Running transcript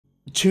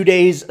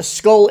Today's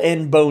Skull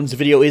and Bones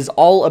video is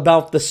all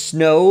about the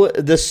Snow.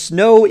 The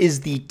Snow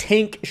is the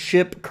tank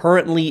ship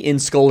currently in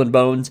Skull and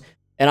Bones,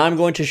 and I'm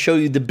going to show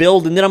you the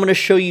build, and then I'm going to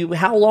show you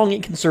how long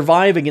it can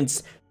survive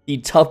against the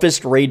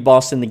toughest raid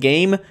boss in the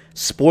game.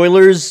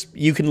 Spoilers,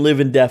 you can live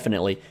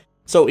indefinitely.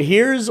 So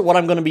here's what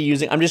I'm going to be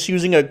using. I'm just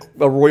using a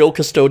Royal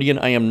Custodian.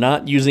 I am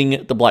not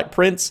using the Black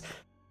Prince.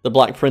 The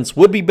Black Prince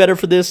would be better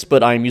for this,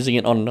 but I'm using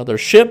it on another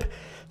ship.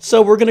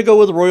 So we're going to go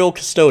with Royal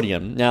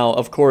Custodian. Now,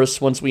 of course,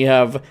 once we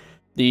have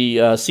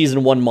the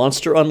Season 1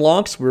 monster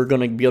unlocks, we're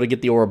going to be able to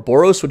get the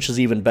Ouroboros, which is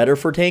even better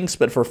for tanks.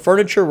 But for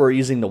furniture, we're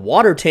using the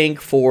Water Tank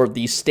for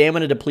the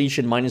stamina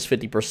depletion minus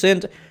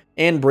 50%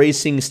 and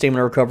bracing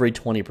stamina recovery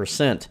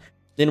 20%.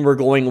 Then we're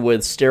going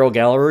with Sterile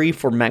Gallery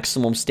for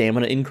maximum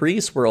stamina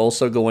increase. We're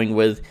also going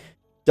with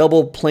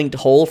Double Planked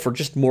Hull for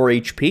just more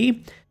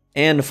HP.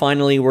 And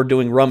finally, we're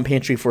doing Rum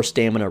Pantry for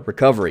stamina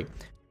recovery.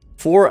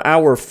 For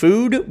our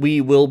food,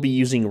 we will be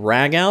using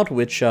Ragout,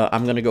 which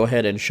I'm going to go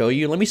ahead and show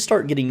you. Let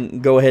me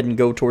go ahead and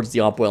go towards the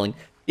Opwelling.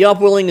 The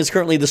Opwelling is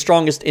currently the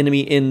strongest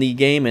enemy in the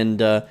game,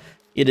 and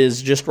it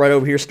is just right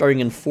over here starting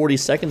in 40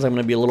 seconds. I'm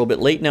going to be a little bit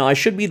late. Now, I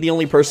should be the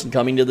only person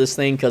coming to this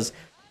thing, because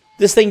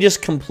this thing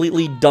just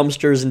completely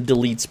dumpsters and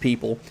deletes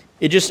people.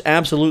 It just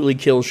absolutely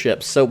kills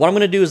ships. So what I'm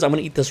going to do is I'm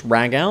going to eat this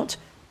Ragout,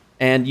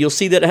 and you'll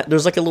see that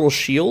there's like a little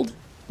shield.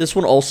 This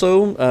one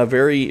also,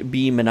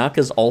 Manaka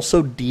is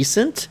also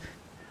decent.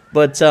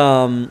 But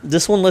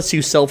this one lets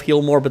you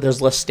self-heal more, but there's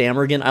less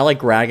stamina again. I like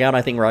Ragout.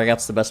 I think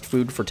Ragout's the best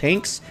food for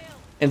tanks.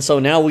 And so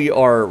now we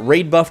are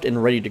raid buffed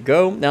and ready to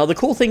go. Now, the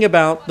cool thing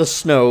about the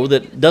Snow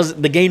that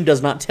the game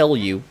does not tell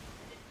you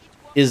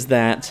is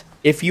that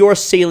if you are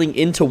sailing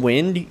into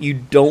wind, you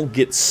don't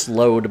get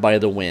slowed by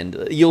the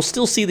wind. You'll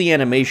still see the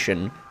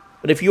animation,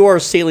 but if you are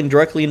sailing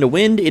directly into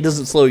wind, it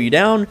doesn't slow you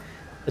down.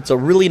 It's a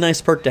really nice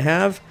perk to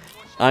have.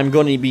 I'm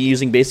going to be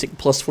using basic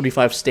plus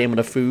 45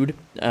 stamina food.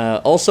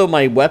 Also,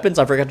 my weapons,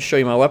 I forgot to show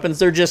you my weapons.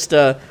 They're just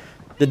the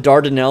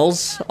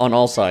Dardanelles on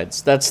all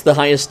sides. That's the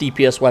highest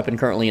DPS weapon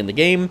currently in the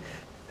game.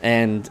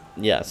 And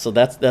yeah, so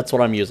that's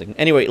what I'm using.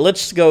 Anyway,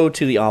 let's go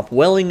to the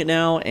Opwelling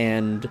now,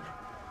 and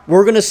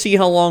we're going to see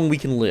how long we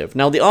can live.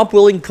 Now, the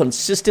Opwelling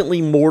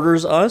consistently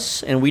mortars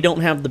us, and we don't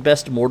have the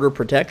best mortar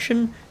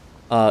protection.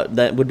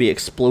 That would be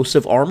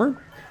explosive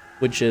armor,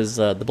 which is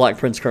the Black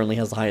Prince currently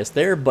has the highest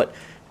there, but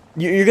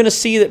you're going to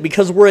see that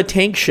because we're a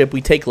tank ship, we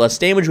take less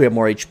damage, we have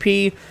more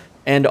HP,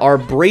 and our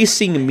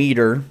bracing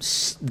meter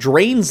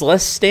drains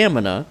less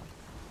stamina.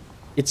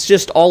 It's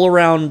just all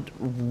around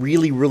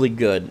really, really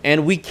good.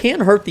 And we can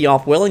hurt the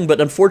Opwelling,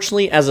 but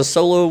unfortunately, as a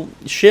solo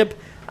ship,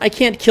 I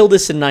can't kill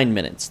this in 9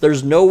 minutes.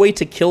 There's no way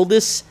to kill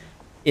this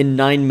in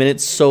 9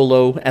 minutes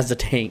solo as a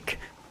tank.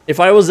 If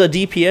I was a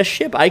DPS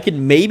ship, I could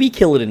maybe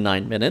kill it in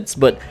 9 minutes,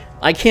 but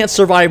I can't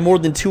survive more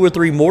than 2 or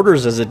 3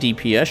 mortars as a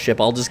DPS ship.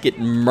 I'll just get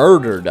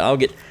murdered. I'll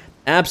get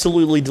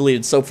absolutely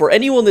deleted. So for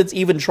anyone that's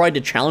even tried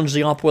to challenge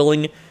the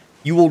Opwelling,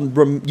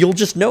 you'll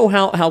just know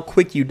how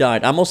quick you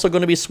died. I'm also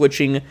going to be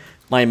switching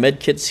my med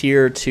kits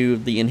here to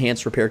the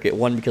Enhanced Repair Kit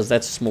 1 because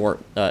that's more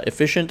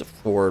efficient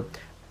for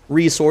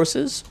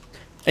resources.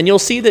 And you'll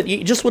see that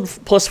just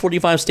with plus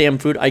 45 stam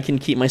food, I can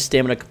keep my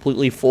stamina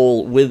completely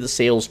full with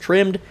sails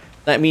trimmed.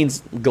 That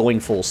means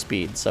going full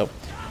speed. So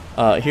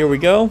here we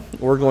go.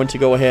 We're going to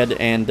go ahead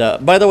and,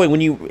 by the way,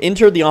 when you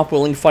enter the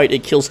Opwelling fight,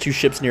 it kills 2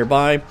 ships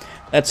nearby.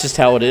 That's just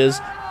how it is.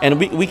 And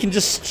we can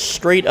just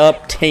straight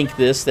up tank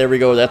this. There we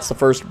go. That's the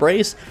first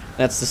brace.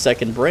 That's the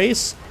second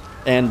brace.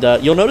 And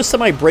you'll notice that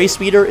my brace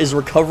meter is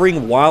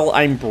recovering while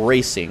I'm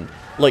bracing.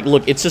 Like,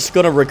 look, it's just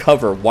going to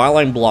recover while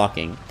I'm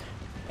blocking.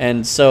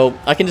 And so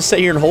I can just sit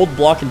here and hold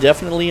block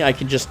indefinitely. I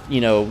can just,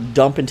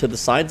 dump into the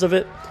sides of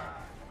it.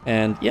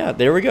 And yeah,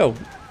 there we go.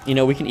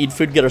 We can eat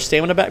food, get our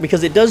stamina back,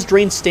 because it does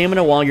drain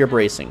stamina while you're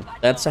bracing.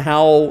 That's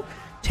how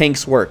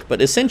tanks work.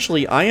 But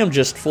essentially, I am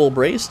just full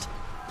braced.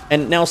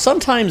 And now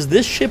sometimes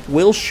this ship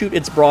will shoot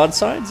its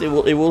broadsides. It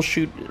will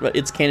shoot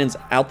its cannons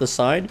out the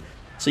side.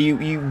 So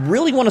you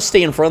really want to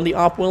stay in front of the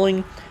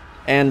Opwelling.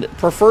 And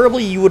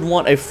preferably you would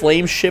want a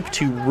flame ship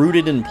to root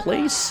it in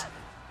place.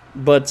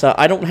 But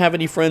I don't have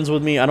any friends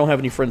with me. I don't have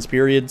any friends,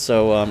 period.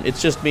 So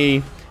it's just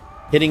me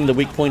hitting the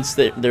weak points.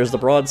 There's the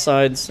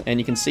broadsides. And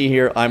you can see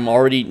here, I'm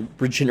already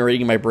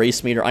regenerating my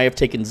brace meter. I have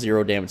taken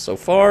 0 damage so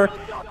far.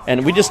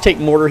 And we just take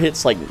mortar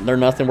hits like they're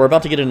nothing. We're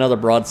about to get another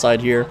broadside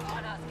here.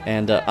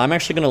 And I'm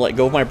actually going to let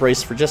go of my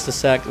brace for just a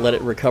sec, let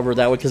it recover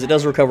that way, because it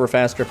does recover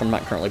faster if I'm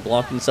not currently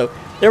blocking. So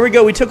there we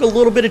go. We took a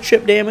little bit of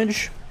chip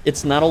damage.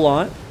 It's not a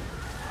lot.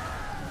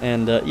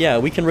 And yeah,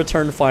 we can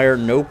return fire,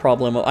 no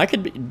problem. I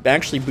could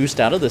actually boost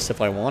out of this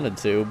if I wanted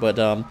to, but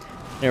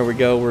there we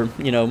go. We're,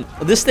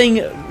 this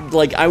thing,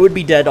 like, I would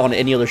be dead on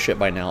any other ship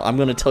by now. I'm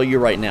going to tell you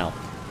right now.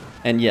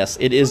 And yes,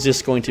 it is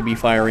just going to be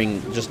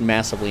firing just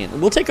massively.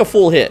 And we'll take a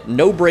full hit.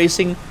 No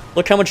bracing.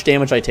 Look how much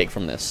damage I take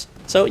from this.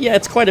 So yeah,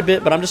 it's quite a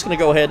bit, but I'm just going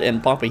to go ahead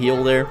and pop a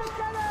heal there.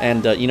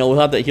 And, we'll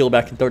have that heal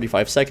back in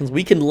 35 seconds.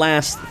 We can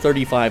last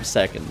 35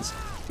 seconds.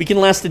 We can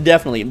last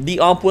indefinitely. The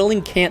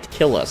Opwelling can't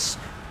kill us.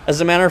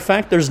 As a matter of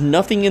fact, there's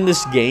nothing in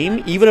this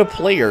game, even a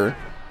player,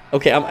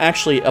 Okay, I'm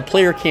actually, a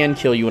player can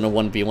kill you in a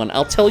 1v1.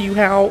 I'll tell you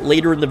how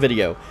later in the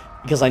video,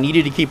 because I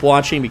needed to keep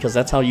watching, because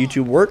that's how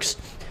YouTube works.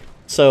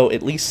 So,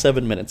 at least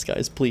 7 minutes,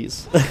 guys,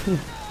 please.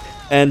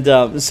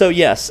 And, so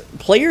yes,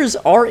 players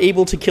are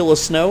able to kill a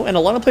snow, and a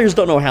lot of players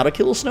don't know how to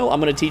kill a snow.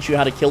 I'm going to teach you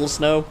how to kill a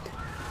snow.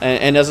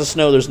 And as a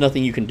snow, there's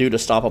nothing you can do to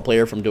stop a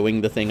player from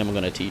doing the thing I'm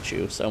going to teach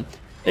you. So,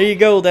 there you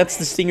go. That's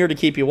the stinger to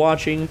keep you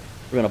watching.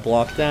 We're going to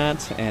block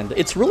that. And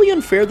it's really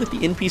unfair that the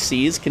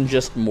NPCs can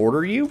just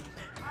mortar you.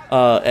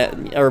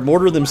 Or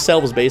mortar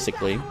themselves,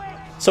 basically.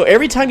 So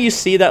every time you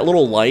see that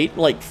little light,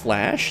 like,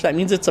 flash, that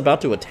means it's about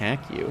to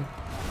attack you.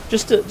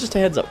 Just a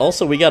heads up.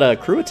 Also, we got a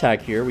crew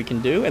attack here we can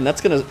do, and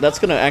that's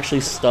gonna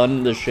actually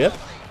stun the ship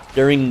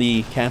during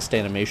the cast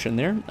animation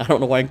there. I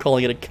don't know why I'm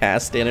calling it a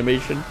cast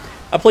animation.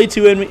 I play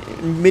 2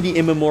 mini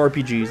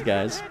MMORPGs,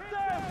 guys.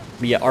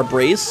 But yeah, our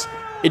brace,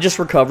 it just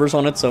recovers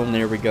on its own.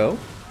 There we go.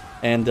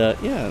 And,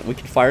 yeah, we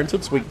can fire into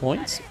its weak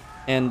points.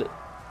 And,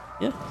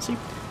 yeah, see?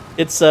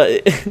 It's,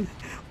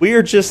 we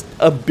are just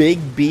a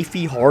big,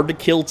 beefy,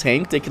 hard-to-kill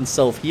tank that can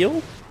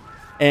self-heal.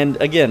 And,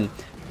 again,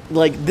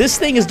 like, this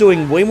thing is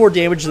doing way more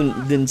damage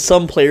than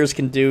some players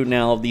can do.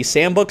 Now, the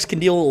sandbucks can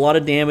deal a lot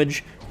of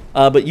damage,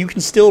 but you can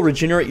still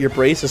regenerate your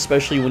brace,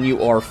 especially when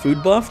you are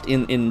food buffed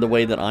in the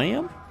way that I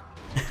am.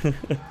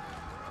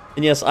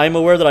 And yes, I'm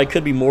aware that I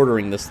could be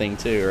mortaring this thing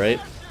too,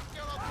 right?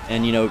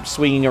 And, you know,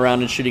 swinging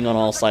around and shooting on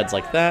all sides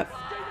like that.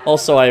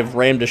 Also, I've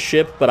rammed a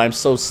ship, but I'm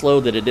so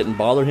slow that it didn't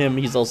bother him.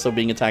 He's also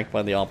being attacked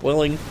by the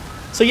Opwelling.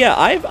 So yeah,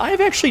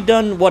 I've actually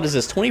done, what is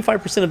this,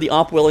 25% of the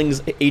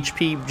Opwelling's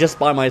HP just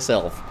by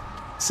myself.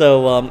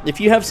 So,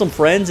 if you have some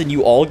friends and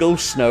you all go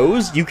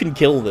snows, you can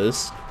kill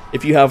this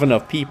if you have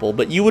enough people.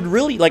 But you would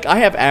really, like, I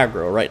have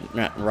aggro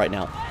right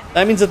now.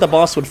 That means that the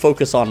boss would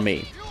focus on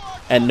me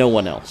and no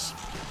one else.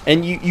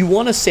 And you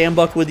want a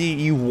sandbuck with you,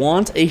 you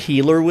want a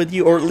healer with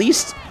you, or at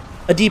least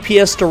a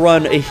DPS to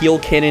run a heal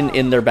cannon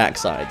in their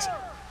backsides.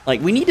 Like,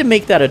 we need to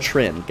make that a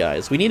trend,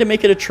 guys. We need to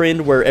make it a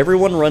trend where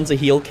everyone runs a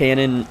heal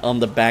cannon on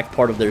the back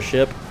part of their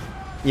ship,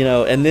 you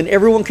know, and then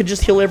everyone could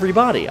just heal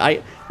everybody.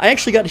 I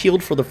actually got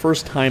healed for the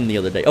first time the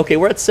other day. Okay,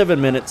 we're at 7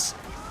 minutes,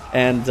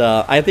 and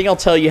I think I'll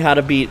tell you how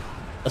to beat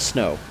a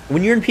snow.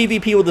 When you're in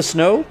PvP with a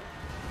snow,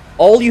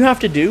 all you have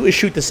to do is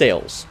shoot the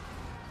sails.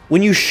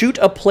 When you shoot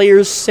a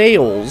player's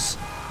sails,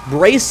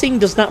 bracing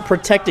does not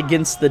protect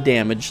against the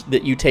damage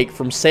that you take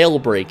from sail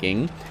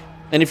breaking,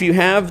 and if you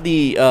have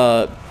the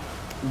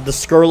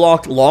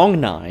Skurlock Long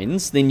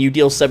Nines, then you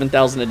deal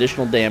 7,000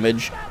 additional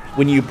damage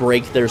when you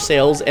break their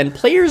sails, and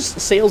players'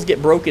 sails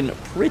get broken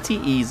pretty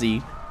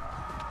easy.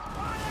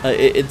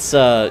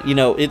 You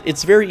know,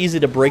 it's very easy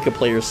to break a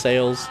player's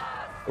sails. So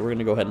we're going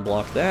to go ahead and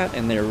block that,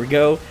 and there we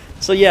go.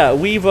 So yeah,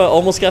 we've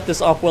almost got this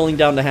Opwelling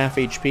down to half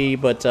HP,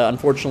 but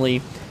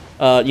unfortunately,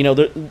 you know,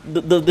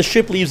 the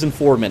ship leaves in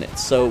 4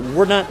 minutes, so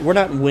we're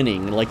not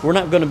winning. Like, we're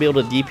not going to be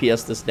able to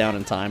DPS this down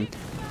in time.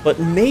 But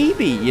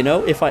maybe, you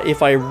know, if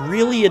I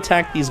really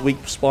attack these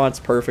weak spots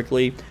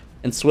perfectly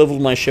and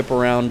swiveled my ship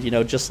around, you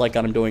know, just like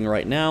I'm doing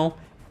right now,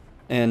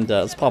 and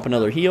let's pop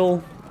another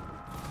heal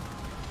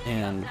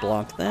and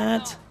block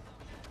that.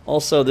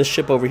 Also, this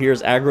ship over here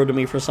is aggro to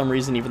me for some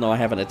reason, even though I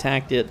haven't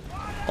attacked it.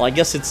 Well, I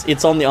guess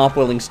it's on the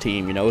Opwelling's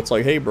team, you know. It's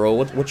like, hey, bro,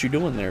 what you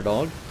doing there,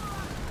 dog?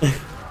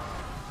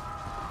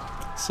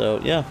 So,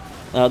 yeah.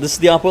 This is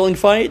the Opwelling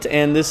fight,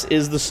 and this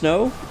is the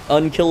Snow.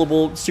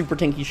 Unkillable, super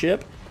tanky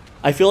ship.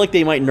 I feel like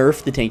they might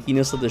nerf the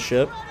tankiness of the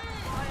ship.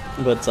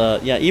 But,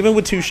 yeah, even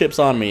with 2 ships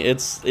on me,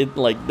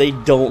 like, they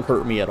don't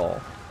hurt me at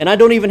all. And I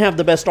don't even have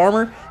the best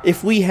armor.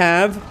 If we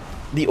have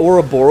the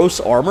Ouroboros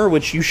armor,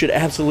 which you should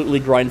absolutely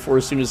grind for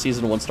as soon as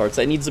Season 1 starts,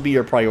 that needs to be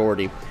your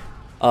priority.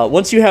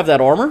 Once you have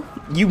that armor,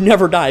 you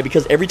never die,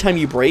 because every time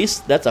you brace,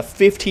 that's a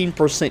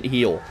 15%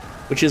 heal,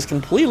 which is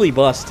completely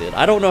busted.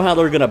 I don't know how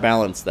they're going to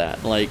balance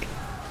that. Like,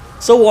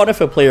 so what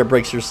if a player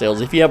breaks your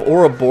sails? If you have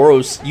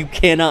Ouroboros, you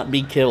cannot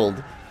be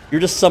killed. You're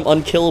just some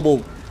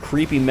unkillable,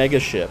 creepy mega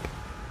ship.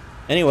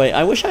 Anyway,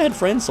 I wish I had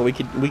friends so we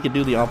could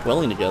do the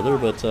Opwelling together,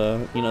 but,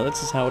 you know,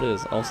 that's just how it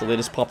is. Also, they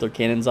just pop their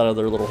cannons out of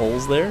their little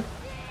holes there.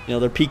 You know,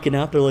 they're peeking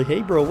out. They're like,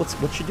 hey, bro,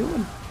 what you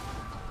doing?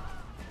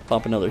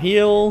 Pop another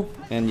heal,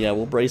 and yeah,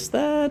 we'll brace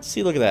that.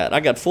 See, look at that.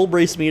 I got full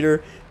brace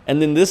meter, and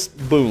then this,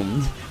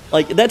 boom.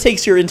 Like, that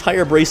takes your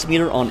entire brace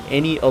meter on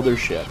any other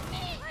ship.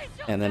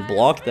 And then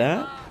block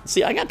that.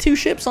 See, I got 2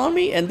 ships on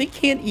me, and they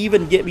can't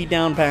even get me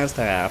down past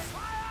half.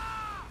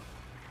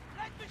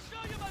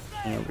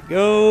 There we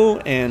go,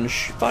 and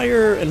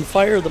fire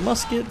the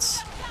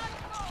muskets.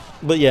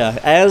 But yeah,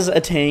 as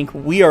a tank,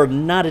 we are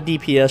not a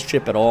DPS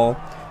ship at all.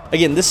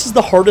 Again, this is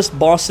the hardest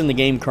boss in the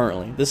game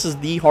currently. This is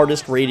the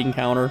hardest raid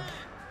encounter.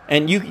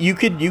 And you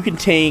can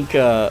tank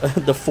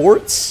the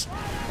forts.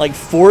 Like,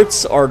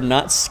 forts are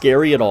not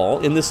scary at all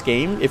in this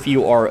game if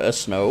you are a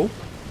Snow.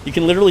 You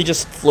can literally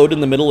just float in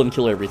the middle and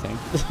kill everything.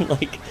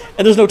 Like,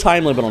 and there's no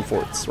time limit on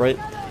forts, right?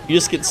 You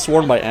just get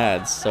swarmed by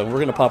ads. So we're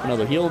gonna pop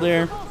another heal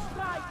there.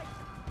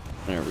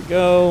 There we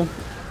go.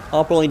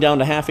 Opwelling down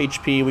to half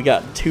HP. We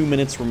got 2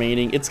 minutes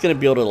remaining. It's gonna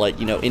be able to, like,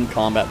 you know, end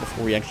combat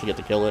before we actually get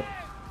to kill it.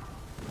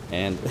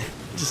 And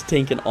just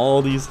taking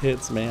all these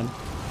hits, man.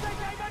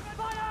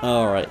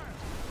 Alright.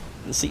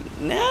 See,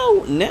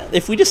 now,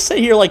 if we just sit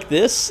here like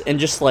this and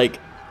just, like,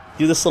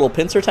 do this little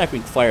pincer attack, we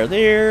can fire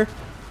there.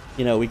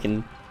 You know, we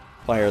can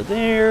fire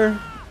there.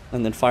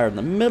 And then fire in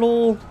the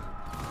middle.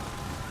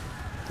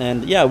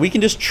 And, yeah, we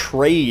can just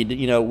trade,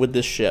 you know, with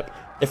this ship.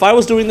 If I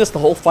was doing this the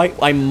whole fight,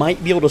 I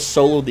might be able to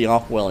solo the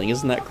off-welling.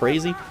 Isn't that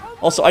crazy?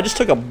 Also, I just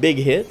took a big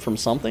hit from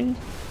something.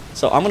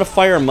 So I'm going to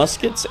fire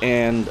muskets,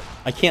 and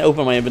I can't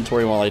open my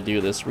inventory while I do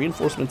this.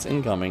 Reinforcements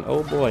incoming.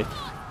 Oh, boy.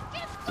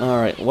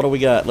 Alright, what do we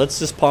got? Let's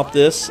just pop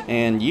this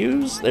and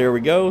use. There we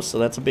go. So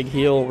that's a big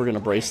heal. We're going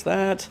to brace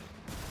that.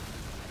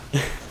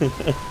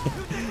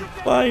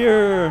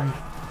 Fire!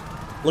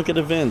 Look at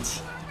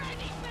event.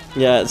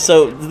 Yeah,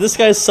 so this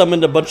guy's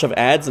summoned a bunch of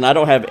ads, and I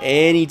don't have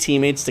any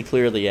teammates to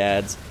clear the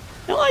ads.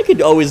 Now, I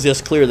could always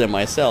just clear them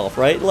myself,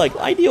 right? Like,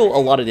 I deal a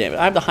lot of damage.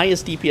 I have the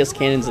highest DPS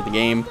cannons of the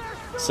game.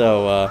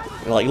 So,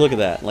 like, look at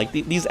that. Like,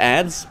 these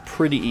ads,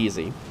 pretty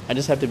easy. I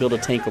just have to be able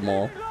to tank them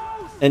all.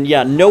 And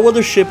yeah, no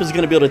other ship is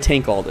going to be able to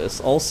tank all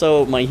this.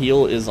 Also, my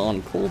heal is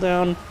on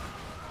cooldown.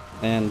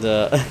 And,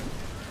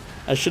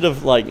 I should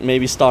have, like,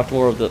 maybe stocked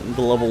more of the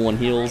level 1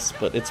 heals,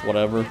 but it's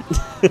whatever.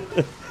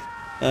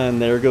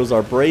 And there goes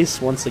our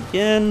brace once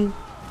again.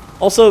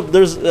 Also,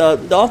 there's,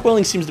 the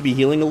off-welling seems to be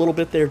healing a little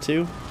bit there,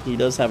 too. He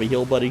does have a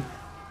heal buddy.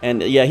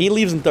 And, yeah, he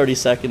leaves in 30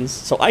 seconds.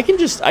 So I can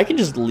just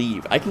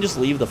leave. I can just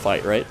leave the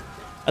fight, right?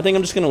 I think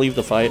I'm just going to leave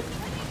the fight.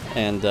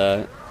 And,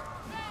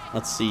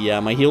 let's see,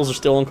 yeah, my heals are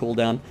still on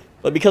cooldown.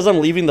 But because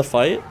I'm leaving the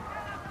fight,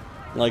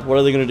 like, what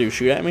are they going to do?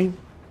 Shoot at me?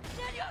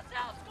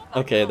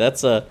 Okay,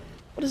 that's a...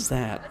 What is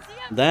that?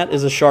 That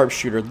is a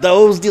sharpshooter.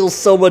 Those deal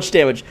so much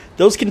damage.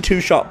 Those can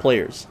two-shot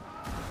players.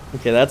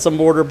 Okay, that's a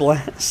mortar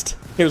blast.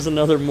 Here's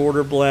another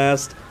mortar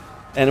blast.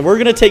 And we're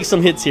going to take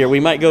some hits here.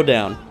 We might go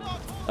down.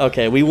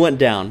 Okay, we went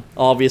down.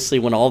 Obviously,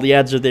 when all the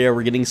ads are there,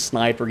 we're getting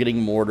sniped, we're getting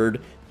mortared.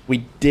 We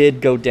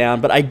did go down,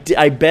 but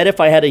I bet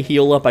if I had a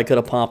heal up, I could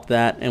have popped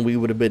that, and we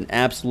would have been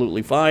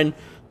absolutely fine.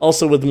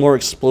 Also, with more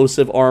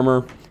explosive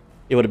armor,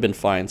 it would have been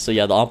fine. So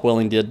yeah, the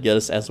off-welling did get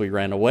us as we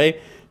ran away.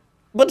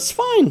 But it's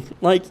fine.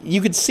 Like,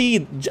 you could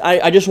see,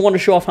 I just want to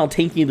show off how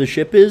tanky the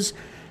ship is.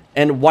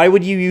 And why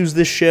would you use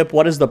this ship?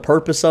 What is the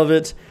purpose of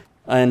it?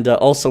 And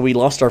also, we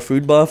lost our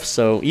food buff.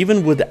 So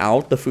even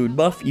without the food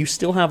buff, you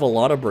still have a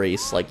lot of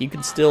brace. Like, you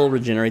can still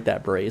regenerate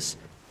that brace.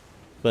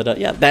 But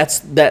yeah, that's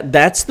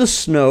the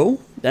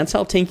snow. That's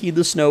how tanky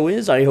the snow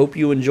is. I hope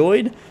you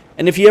enjoyed.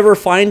 And if you ever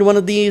find one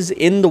of these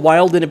in the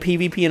wild in a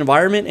PvP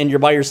environment and you're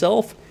by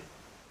yourself,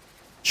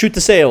 shoot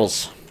the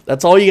sails.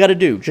 That's all you got to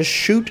do. Just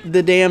shoot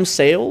the damn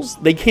sails.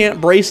 They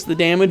can't brace the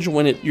damage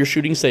when you're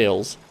shooting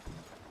sails.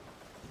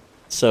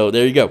 So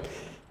there you go.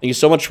 Thank you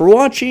so much for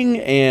watching,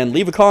 and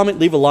leave a comment,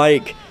 leave a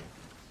like.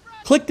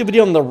 Click the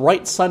video on the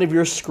right side of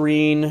your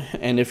screen,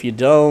 and if you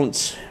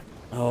don't,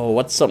 oh,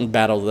 what's something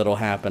bad that'll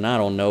happen? I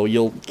don't know.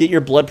 You'll get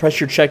your blood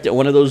pressure checked at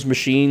one of those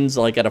machines,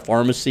 like at a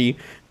pharmacy,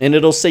 and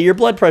it'll say your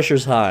blood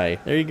pressure's high.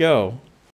 There you go.